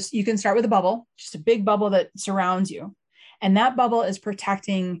bubble. So you can start with a bubble, just a big bubble that surrounds you. And that bubble is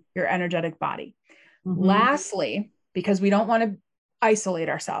protecting your energetic body. Mm-hmm. Lastly, because we don't want to isolate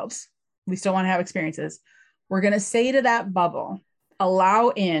ourselves, we still want to have experiences, we're going to say to that bubble, allow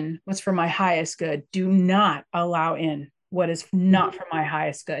in what's for my highest good. Do not allow in what is not for my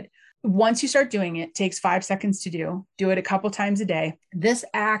highest good. Once you start doing it, takes 5 seconds to do it a couple times a day. This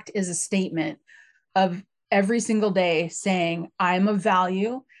act is a statement of every single day saying, I'm of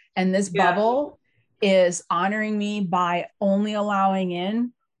value. And this bubble is honoring me by only allowing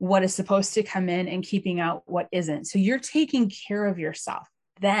in what is supposed to come in and keeping out what isn't. So you're taking care of yourself.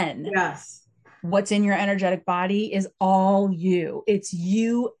 Then what's in your energetic body is all you. It's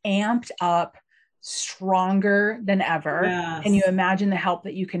you amped up, stronger than ever. And you imagine the help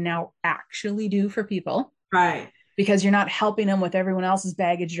that you can now actually do for people. Right. Because you're not helping them with everyone else's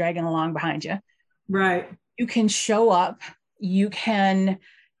baggage dragging along behind you. Right. You can show up. You can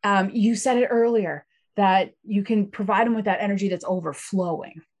You said it earlier that you can provide them with that energy that's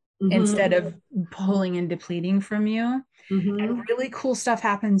overflowing instead of pulling and depleting from you. And really cool stuff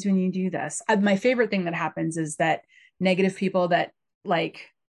happens when you do this. My favorite thing that happens is that negative people that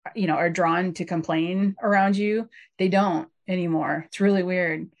are drawn to complain around you, they don't anymore. It's really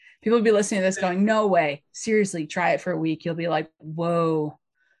weird. People will be listening to this going, no way, seriously, try it for a week. You'll be like, whoa,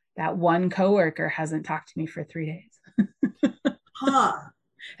 that one coworker hasn't talked to me for 3 days.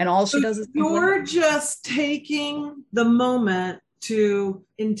 And all she does is you're just taking the moment to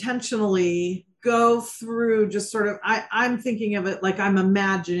intentionally go through just sort of, I'm thinking of it like I'm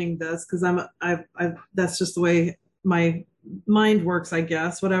imagining this because that's just the way my mind works, I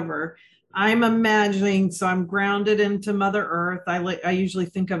guess, whatever. I'm imagining, so I'm grounded into Mother Earth. I usually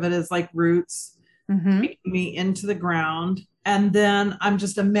think of it as like roots taking me into the ground. And then I'm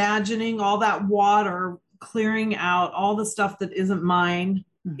just imagining all that water clearing out all the stuff that isn't mine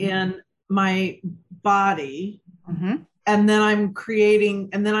in my body. And then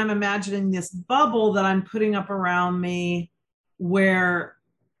I'm imagining this bubble that I'm putting up around me where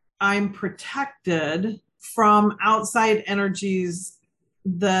I'm protected from outside energies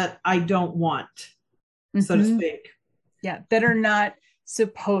that I don't want, so to speak. Yeah, that are not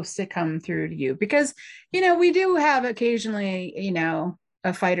supposed to come through to you. Because, we do have occasionally,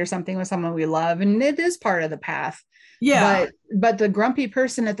 a fight or something with someone we love, and it is part of the path. Yeah. But the grumpy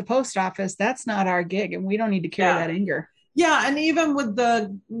person at the post office, that's not our gig, and we don't need to carry that anger. Yeah. And even with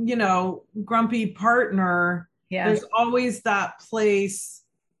the, grumpy partner, there's always that place.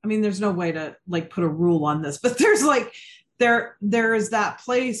 I mean, there's no way to put a rule on this, but there's there's that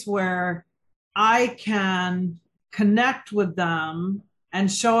place where I can connect with them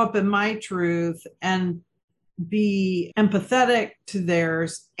and show up in my truth and be empathetic to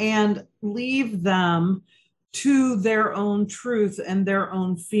theirs and leave them to their own truth and their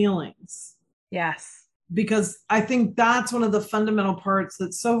own feelings. Yes. Because I think that's one of the fundamental parts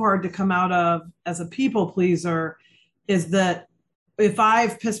that's so hard to come out of as a people pleaser, is that if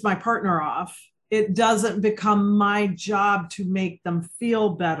I've pissed my partner off, it doesn't become my job to make them feel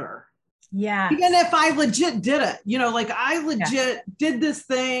better. Yeah. Even if I legit did it, I legit did this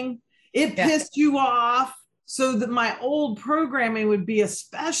thing, it pissed you off. So that my old programming would be,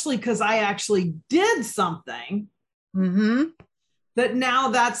 especially because I actually did something, that now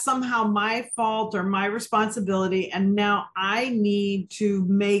that's somehow my fault or my responsibility. And now I need to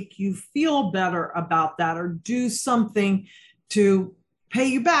make you feel better about that, or do something to pay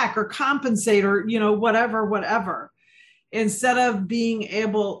you back or compensate, or, whatever. Instead of being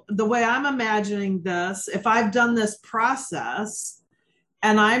able, the way I'm imagining this, if I've done this process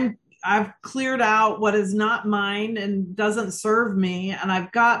and I've cleared out what is not mine and doesn't serve me, and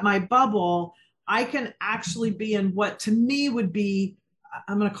I've got my bubble, I can actually be in what to me would be,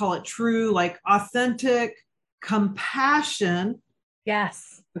 I'm going to call it true, authentic compassion.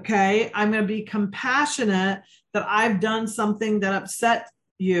 Yes. Okay. I'm going to be compassionate that I've done something that upset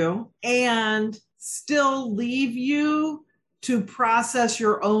you, and still leave you to process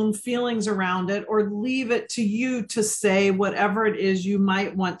your own feelings around it, or leave it to you to say whatever it is you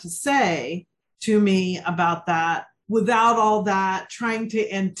might want to say to me about that, without all that trying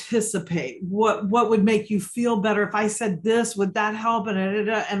to anticipate what would make you feel better. If I said this, would that help?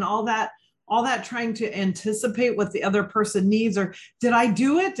 And all that trying to anticipate what the other person needs, or did I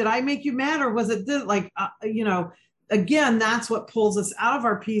do it? Did I make you mad? Or was it this? Again, that's what pulls us out of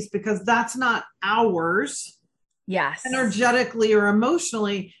our peace, because that's not ours. Yes. Energetically or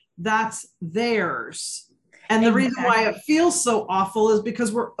emotionally, that's theirs. And the reason why it feels so awful is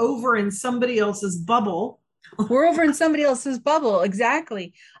because we're over in somebody else's bubble. We're over in somebody else's bubble.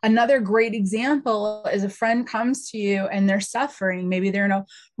 Exactly. Another great example is a friend comes to you and they're suffering. Maybe they're in a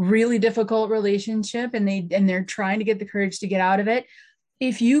really difficult relationship and they're trying to get the courage to get out of it.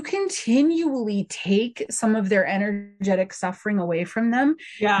 If you continually take some of their energetic suffering away from them,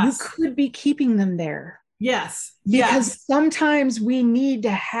 you could be keeping them there. Yes. Because sometimes we need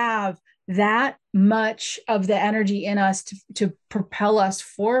to have that much of the energy in us to propel us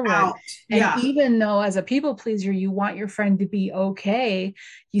forward. And even though as a people pleaser, you want your friend to be okay,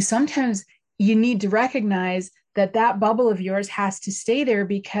 you need to recognize that bubble of yours has to stay there,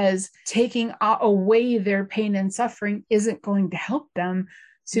 because taking away their pain and suffering isn't going to help them.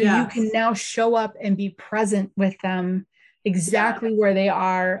 So you can now show up and be present with them exactly where they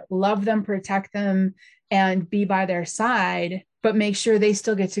are, love them, protect them, and be by their side, but make sure they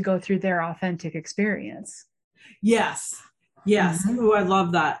still get to go through their authentic experience. Yes. Oh, I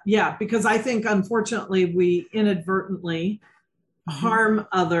love that. Yeah, because I think unfortunately we inadvertently harm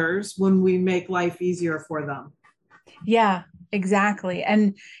others when we make life easier for them. Yeah, exactly.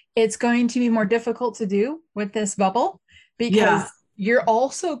 And it's going to be more difficult to do with this bubble Yeah. because you're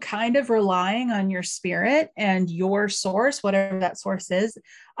also kind of relying on your spirit and your source, whatever that source is.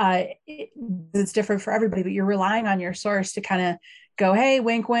 It's different for everybody, but you're relying on your source to kind of go, hey,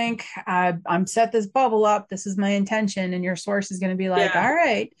 wink, wink, I'm set this bubble up. This is my intention. And your source is going to be like, Yeah.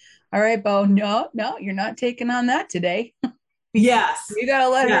 all right, Bo, no, you're not taking on that today. Yes. You got to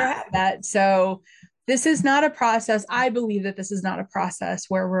let her Yes. have that. So this is not a process. I believe that this is not a process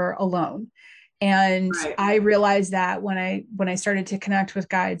where we're alone. And Right. I realized that when I started to connect with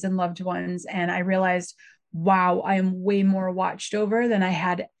guides and loved ones, and I realized, wow, I am way more watched over than I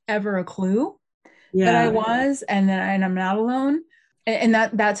had ever a clue that I Yeah. was, and I'm not alone. And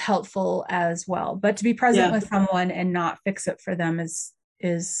that's helpful as well. But to be present Yeah. with someone and not fix it for them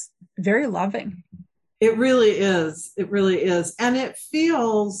is very loving. It really is. It really is. And it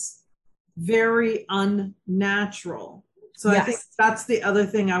feels very unnatural. So I think Yes. that's the other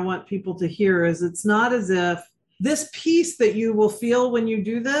thing I want people to hear is it's not as if this peace that you will feel when you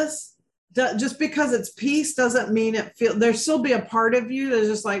do this, just because it's peace doesn't mean it feel there'll still be a part of you that's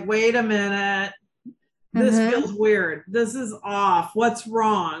just like, wait a minute, this Mm-hmm. feels weird. This is off. What's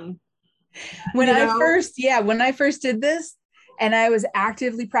wrong? When You I know? first, yeah, when I first did this and I was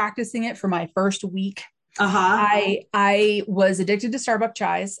actively practicing it for my first week, Uh-huh. I was addicted to Starbucks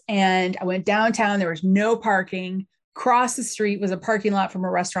chais and I went downtown. There was no parking. Across the street was a parking lot from a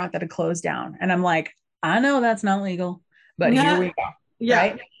restaurant that had closed down. And I'm like, I know that's not legal, but here we go. Yeah.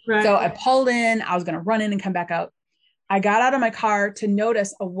 Right. So Right. I pulled in, I was going to run in and come back out. I got out of my car to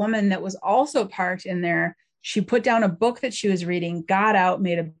notice a woman that was also parked in there. She put down a book that she was reading, got out,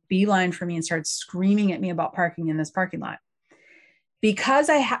 made a beeline for me, and started screaming at me about parking in this parking lot. Because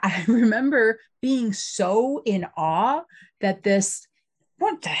I remember being so in awe that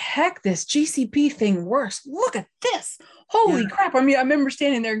what the heck, this GCP thing works. Look at this. Holy Yeah. crap. I mean, I remember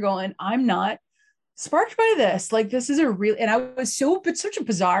standing there going, I'm not sparked by this. Like, this is a real, and I was but such a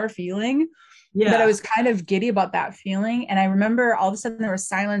bizarre feeling that I Yeah. was kind of giddy about that feeling. And I remember all of a sudden there was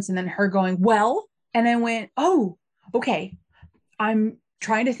silence and then her going, well, and I went, oh, okay. I'm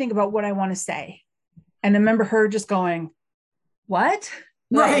trying to think about what I want to say. And I remember her just going, what?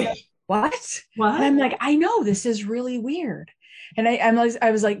 Like, Right. what? And What? I'm like, I know this is really weird. And I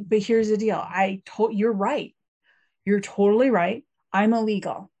was like, but here's the deal. You're right. You're totally right. I'm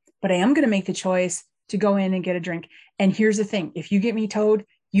illegal, but I am going to make the choice to go in and get a drink. And here's the thing. If you get me towed,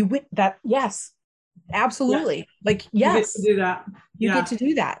 you win that. Yes, Yeah. absolutely. Like, You get to yes, do that. you get Yeah. to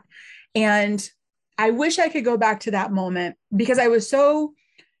do that. And I wish I could go back to that moment because I was so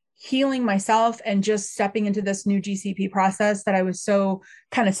healing myself and just stepping into this new GCP process that I was so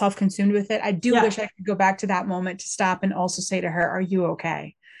kind of self-consumed with it. I do Yeah. wish I could go back to that moment to stop and also say to her, are you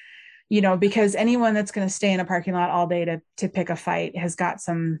okay? You know, because anyone that's going to stay in a parking lot all day to pick a fight has got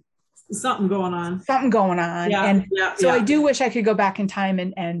Something going on. something going on. Yeah. And Yeah. so I Yeah. do wish I could go back in time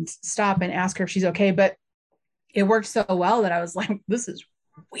and stop and ask her if she's okay. But it worked so well that I was like, this is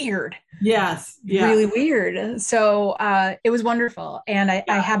weird, Yes. Yeah. really weird. So it was wonderful. And I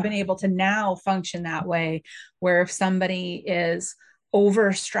Yeah. have been able to now function that way, where if somebody is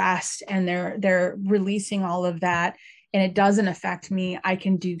overstressed and they're releasing all of that and it doesn't affect me, I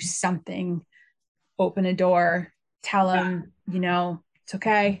can do something, open a door, tell Yeah. them, it's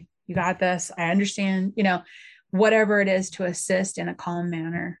okay. You got this. I understand, whatever it is to assist in a calm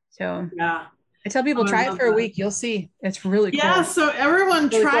manner. So Yeah. I tell people, Oh, I try it love for a that. week. You'll see. It's really Yeah, cool. so everyone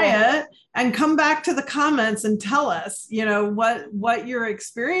Really cool. try it and come back to the comments and tell us, what your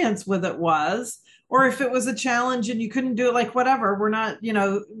experience with it was, or if it was a challenge and you couldn't do it, like whatever. We're not,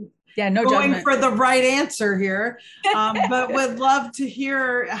 Yeah, no going judgment. for the right answer here, but would love to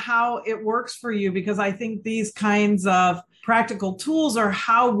hear how it works for you because I think these kinds of practical tools are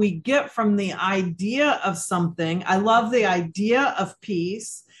how we get from the idea of something. I love the idea of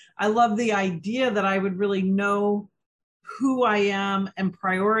peace. I love the idea that I would really know who I am and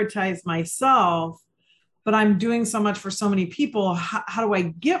prioritize myself, but I'm doing so much for so many people. How do I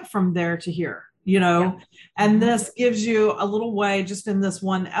get from there to here? Yeah. And this gives you a little way just in this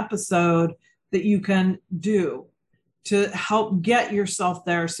one episode that you can do to help get yourself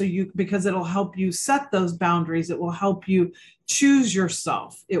there. Because it'll help you set those boundaries. It will help you choose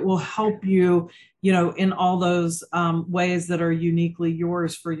yourself. It will help you, in all those ways that are uniquely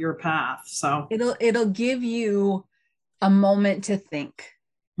yours for your path. So It'll give you a moment to think.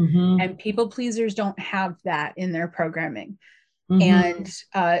 mm-hmm. And people pleasers don't have that in their programming. Mm-hmm.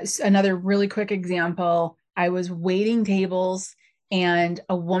 And another really quick example, I was waiting tables and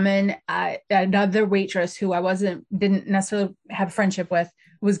a woman, another waitress who didn't necessarily have a friendship with,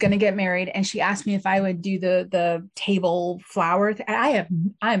 was going to get married. And she asked me if I would do the table flower.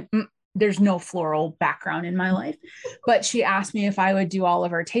 There's no floral background in my life, but she asked me if I would do all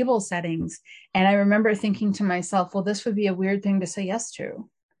of her table settings. And I remember thinking to myself, well, this would be a weird thing to say yes to.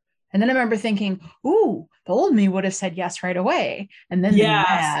 And then I remember thinking, ooh, the old me would have said yes right away. And then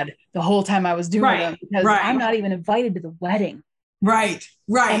mad the whole time I was doing them, because I'm not even invited to the wedding. Right.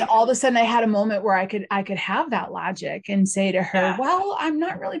 And all of a sudden I had a moment where I could have that logic and say to her, well, I'm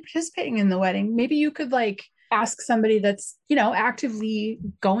not really participating in the wedding. Maybe you could like ask somebody that's, actively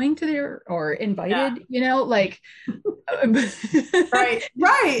going to their, or invited, like,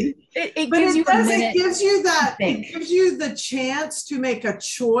 right. It gives you the chance to make a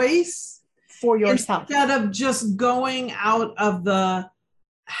choice for yourself instead of just going out of the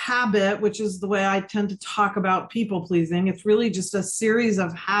habit, which is the way I tend to talk about people pleasing. It's really just a series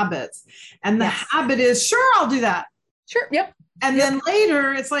of habits. And the habit is, sure, I'll do that. Sure. Yep. And then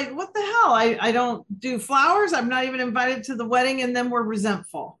later it's like, what the hell? I don't do flowers. I'm not even invited to the wedding. And then we're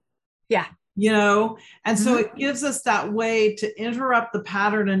resentful. Yeah. And so it gives us that way to interrupt the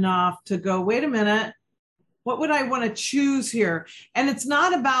pattern enough to go, wait a minute, what would I want to choose here? And it's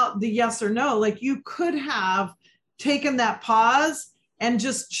not about the yes or no. Like you could have taken that pause and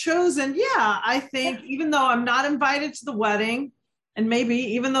just chosen, I think, even though I'm not invited to the wedding, and maybe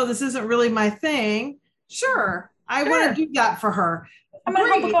even though this isn't really my thing, sure, I want to do that for her. I'm going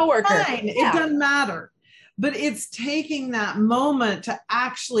to help a coworker. Fine. It doesn't matter. But it's taking that moment to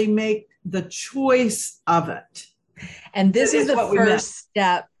actually make the choice of it. And this is the first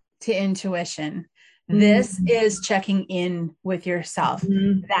step to intuition. This is checking in with yourself.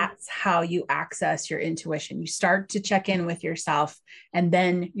 That's how you access your intuition. You start to check in with yourself, and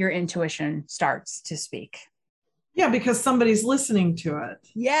then your intuition starts to speak. Yeah, because somebody's listening to it.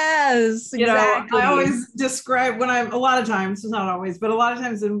 Yes, exactly. I always describe a lot of times, not always, but a lot of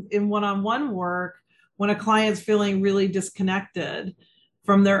times in one-on-one work, when a client's feeling really disconnected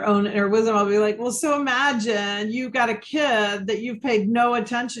from their own inner wisdom, I'll be like, well, so imagine you've got a kid that you've paid no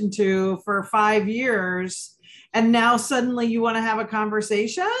attention to for 5 years, and now suddenly you want to have a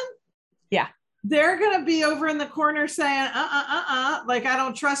conversation. Yeah. They're going to be over in the corner saying, like, I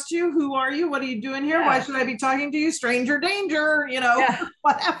don't trust you. Who are you? What are you doing here? Why should I be talking to you? Stranger danger,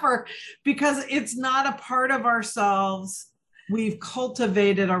 whatever, because it's not a part of ourselves we've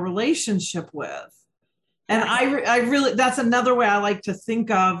cultivated a relationship with. And I really, that's another way I like to think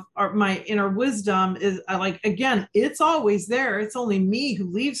of my inner wisdom is again, it's always there. It's only me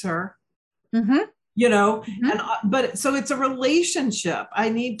who leaves her, and, but so it's a relationship. I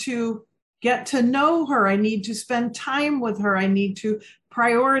need to get to know her. I need to spend time with her. I need to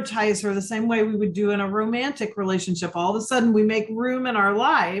prioritize her the same way we would do in a romantic relationship. All of a sudden we make room in our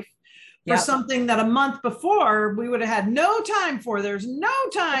life for something that a month before we would have had no time for. There's no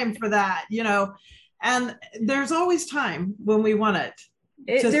time for that, and there's always time when we want it.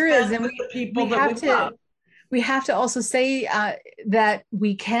 There is, and we have to also say that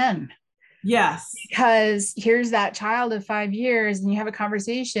we can. Yes. Because here's that child of 5 years, and you have a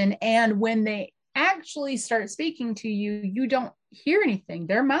conversation, and when they actually start speaking to you, you don't hear anything.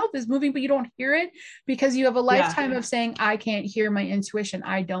 Their mouth is moving, but you don't hear it because you have a lifetime of saying, I can't hear my intuition.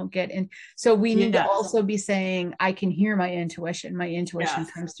 I don't get in. So we need to also be saying, I can hear my intuition. My intuition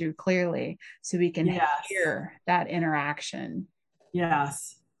comes through clearly, so we can hear that interaction.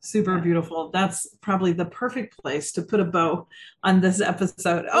 Yes. Super beautiful. That's probably the perfect place to put a bow on this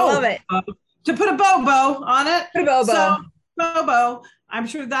episode. I love it. To put a bow on it. Put a bow. So, bow. I'm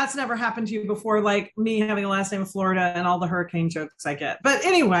sure that's never happened to you before, like me having a last name of Florida and all the hurricane jokes I get. But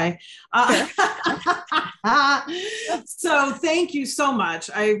anyway, so thank you so much.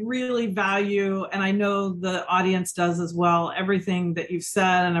 I really value, and I know the audience does as well, everything that you've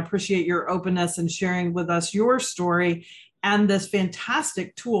said, and appreciate your openness and sharing with us your story and this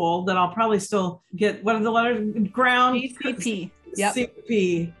fantastic tool that I'll probably still get. What are the letters? Ground. GCP.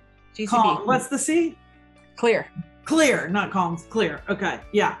 CP. GCP. Calm. What's the C? Clear, not calm, clear. Okay.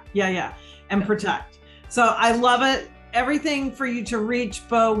 Yeah. And protect. So I love it. Everything for you to reach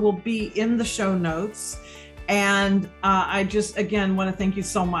Bo will be in the show notes. And I just, again, want to thank you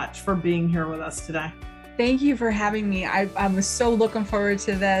so much for being here with us today. Thank you for having me. I was so looking forward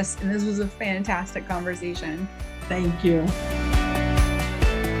to this, and this was a fantastic conversation. Thank you.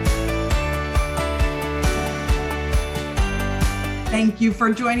 Thank you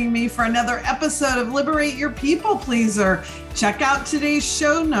for joining me for another episode of Liberate Your People Pleaser. Check out today's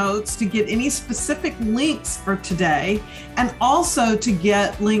show notes to get any specific links for today, and also to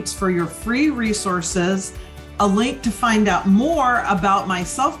get links for your free resources, a link to find out more about my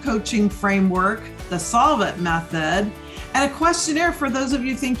self-coaching framework, the Solve It Method, and a questionnaire for those of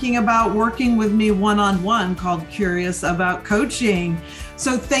you thinking about working with me one-on-one called Curious About Coaching.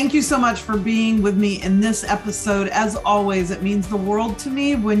 So thank you so much for being with me in this episode. As always, it means the world to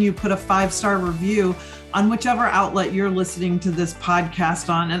me when you put a 5-star review on whichever outlet you're listening to this podcast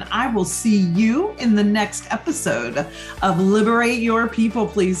on. And I will see you in the next episode of Liberate Your People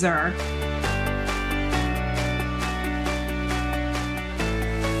Pleaser.